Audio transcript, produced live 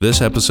This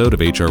episode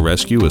of HR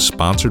Rescue is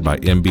sponsored by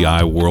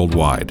MBI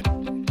Worldwide.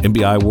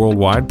 MBI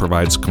Worldwide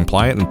provides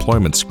compliant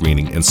employment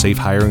screening and safe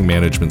hiring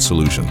management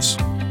solutions.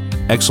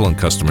 Excellent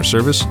customer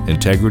service,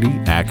 integrity,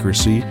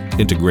 accuracy,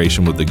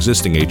 integration with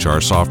existing HR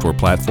software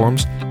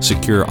platforms,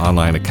 secure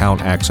online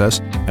account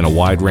access, and a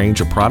wide range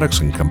of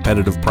products and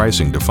competitive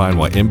pricing define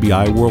why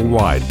MBI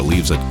Worldwide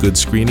believes that good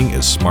screening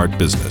is smart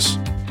business.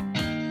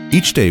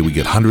 Each day we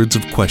get hundreds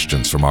of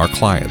questions from our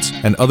clients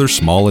and other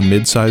small and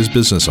mid-sized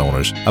business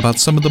owners about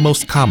some of the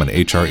most common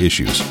HR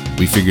issues.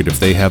 We figured if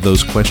they have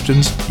those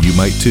questions, you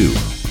might too.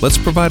 Let's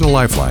provide a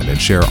lifeline and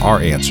share our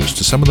answers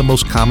to some of the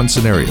most common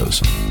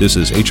scenarios. This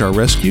is HR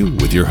Rescue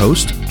with your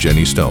host,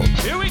 Jenny Stone.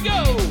 Here we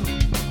go!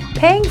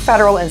 Paying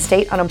federal and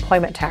state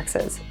unemployment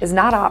taxes is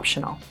not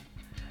optional.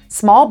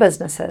 Small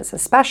businesses,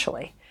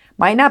 especially,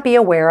 might not be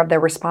aware of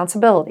their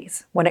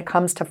responsibilities when it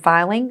comes to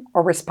filing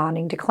or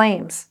responding to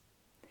claims.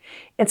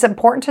 It's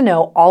important to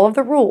know all of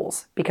the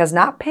rules because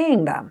not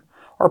paying them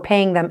or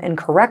paying them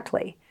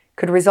incorrectly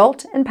could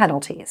result in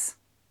penalties.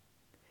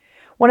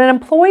 When an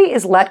employee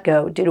is let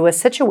go due to a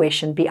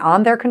situation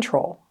beyond their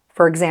control,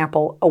 for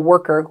example, a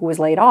worker who was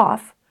laid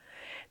off,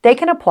 they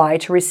can apply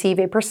to receive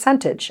a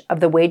percentage of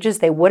the wages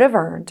they would have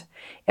earned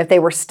if they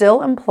were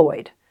still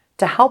employed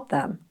to help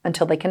them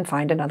until they can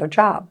find another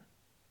job.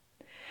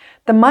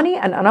 The money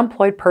an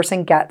unemployed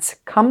person gets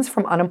comes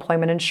from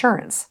unemployment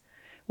insurance,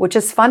 which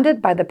is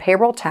funded by the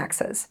payroll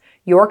taxes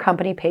your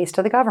company pays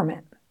to the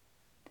government.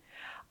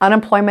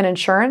 Unemployment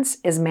insurance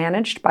is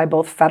managed by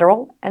both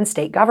federal and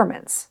state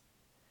governments.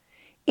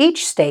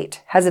 Each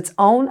state has its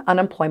own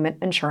unemployment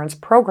insurance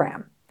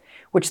program,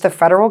 which the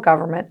federal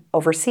government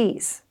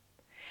oversees.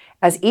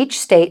 As each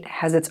state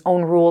has its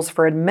own rules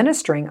for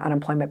administering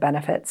unemployment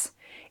benefits,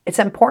 it's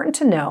important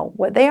to know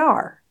what they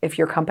are if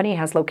your company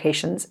has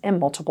locations in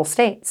multiple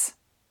states.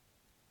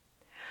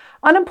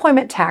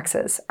 Unemployment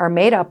taxes are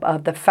made up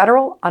of the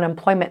Federal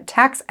Unemployment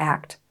Tax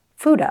Act,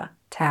 FUTA,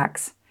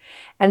 tax,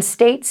 and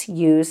states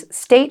use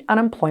State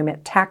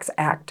Unemployment Tax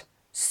Act,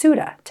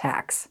 SUTA,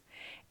 tax,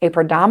 a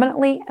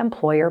predominantly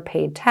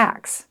employer-paid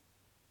tax.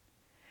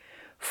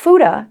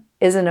 FUTA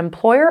is an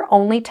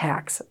employer-only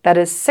tax that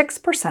is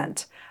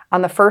 6%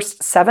 on the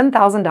first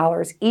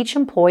 $7,000 each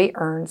employee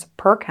earns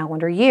per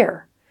calendar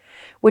year,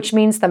 which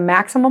means the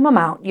maximum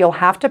amount you'll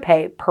have to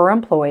pay per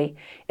employee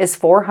is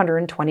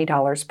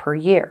 $420 per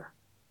year.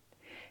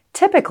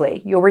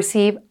 Typically, you'll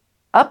receive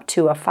up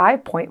to a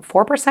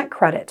 5.4%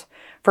 credit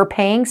for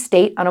paying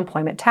state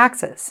unemployment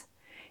taxes.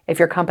 If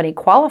your company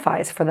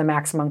qualifies for the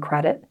maximum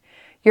credit,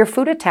 your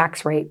FUTA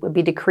tax rate would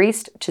be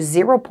decreased to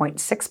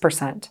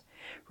 0.6%,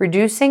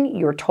 reducing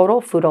your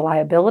total FUTA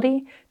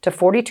liability to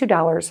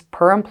 $42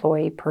 per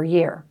employee per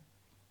year.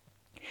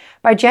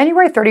 By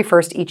January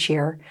 31st each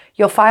year,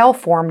 you'll file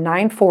Form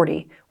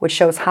 940, which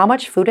shows how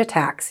much FUTA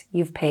tax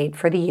you've paid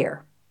for the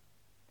year.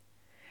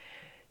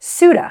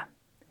 SUTA.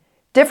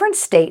 Different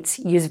states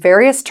use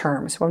various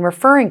terms when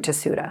referring to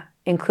SUTA,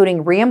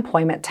 including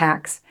reemployment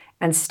tax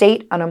and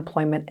state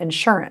unemployment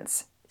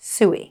insurance,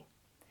 SUI.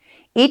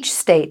 Each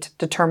state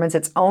determines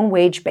its own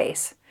wage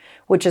base,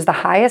 which is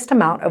the highest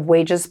amount of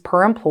wages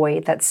per employee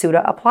that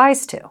SUTA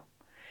applies to.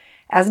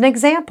 As an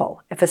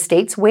example, if a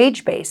state's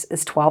wage base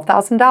is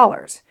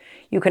 $12,000,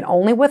 you can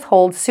only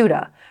withhold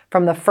SUTA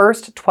from the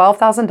first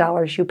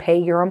 $12,000 you pay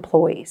your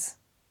employees.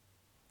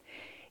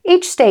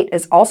 Each state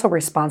is also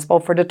responsible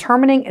for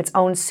determining its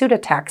own SUTA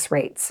tax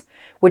rates,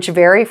 which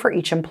vary for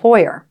each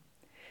employer.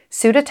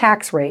 SUTA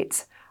tax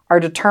rates are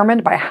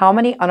determined by how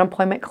many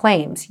unemployment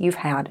claims you've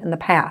had in the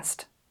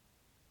past.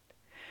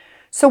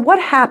 So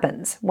what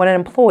happens when an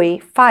employee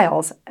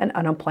files an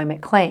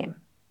unemployment claim?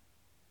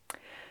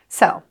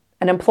 So,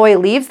 an employee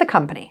leaves the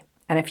company,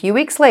 and a few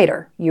weeks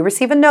later, you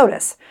receive a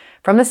notice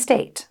from the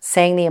state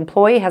saying the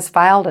employee has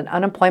filed an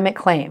unemployment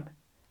claim.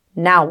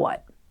 Now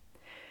what?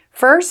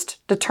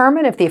 First,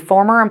 determine if the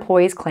former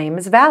employee's claim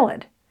is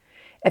valid.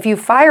 If you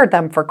fired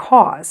them for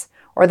cause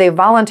or they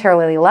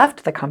voluntarily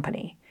left the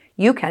company,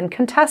 you can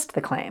contest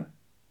the claim.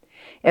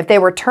 If they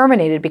were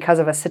terminated because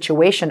of a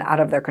situation out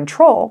of their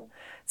control,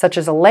 such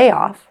as a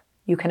layoff,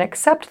 you can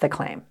accept the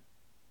claim.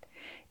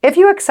 If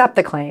you accept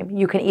the claim,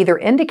 you can either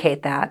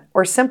indicate that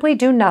or simply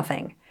do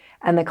nothing,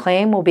 and the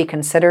claim will be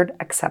considered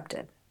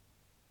accepted.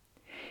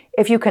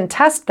 If you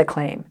contest the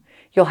claim,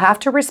 you'll have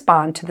to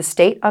respond to the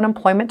state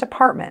unemployment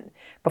department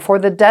before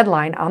the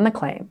deadline on the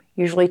claim,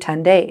 usually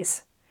 10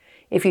 days.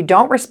 If you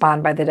don't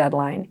respond by the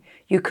deadline,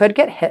 you could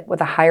get hit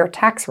with a higher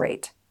tax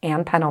rate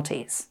and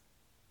penalties.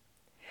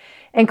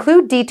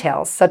 Include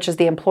details such as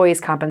the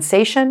employee's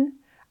compensation,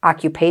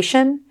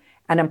 occupation,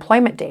 and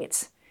employment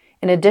dates,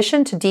 in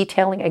addition to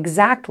detailing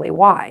exactly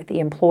why the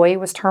employee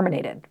was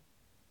terminated.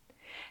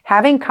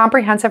 Having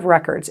comprehensive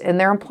records in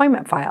their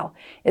employment file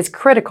is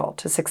critical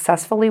to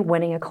successfully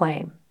winning a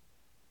claim.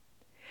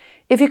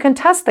 If you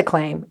contest the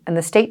claim and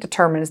the state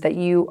determines that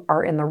you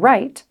are in the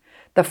right,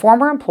 the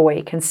former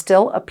employee can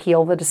still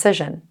appeal the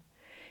decision.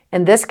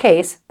 In this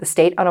case, the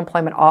state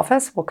unemployment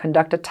office will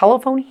conduct a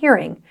telephone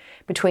hearing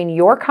between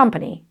your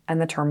company and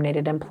the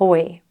terminated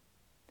employee.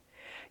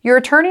 Your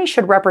attorney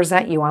should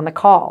represent you on the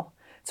call,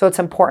 so it's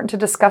important to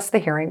discuss the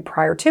hearing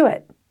prior to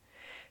it.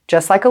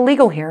 Just like a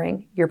legal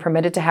hearing, you're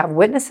permitted to have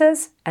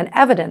witnesses and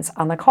evidence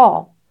on the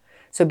call,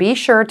 so be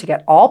sure to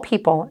get all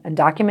people and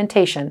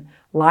documentation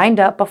lined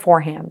up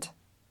beforehand.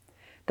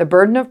 The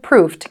burden of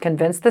proof to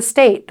convince the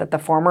state that the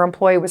former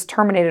employee was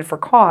terminated for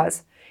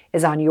cause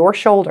is on your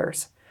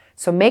shoulders,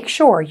 so make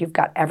sure you've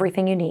got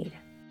everything you need.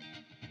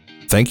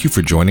 Thank you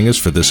for joining us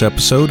for this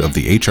episode of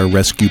the HR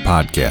Rescue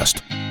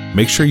Podcast.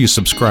 Make sure you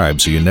subscribe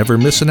so you never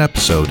miss an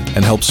episode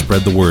and help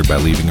spread the word by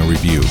leaving a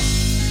review.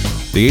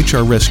 The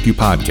HR Rescue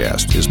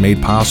Podcast is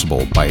made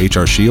possible by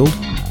HR Shield,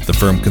 the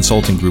Firm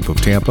Consulting Group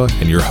of Tampa,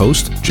 and your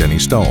host, Jenny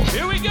Stone.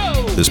 Here we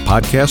go! This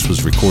podcast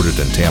was recorded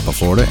in Tampa,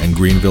 Florida and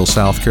Greenville,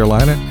 South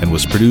Carolina, and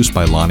was produced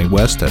by Lonnie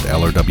West at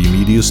LRW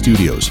Media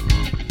Studios.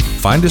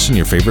 Find us in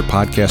your favorite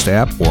podcast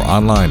app or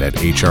online at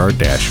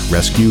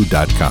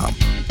hr-rescue.com.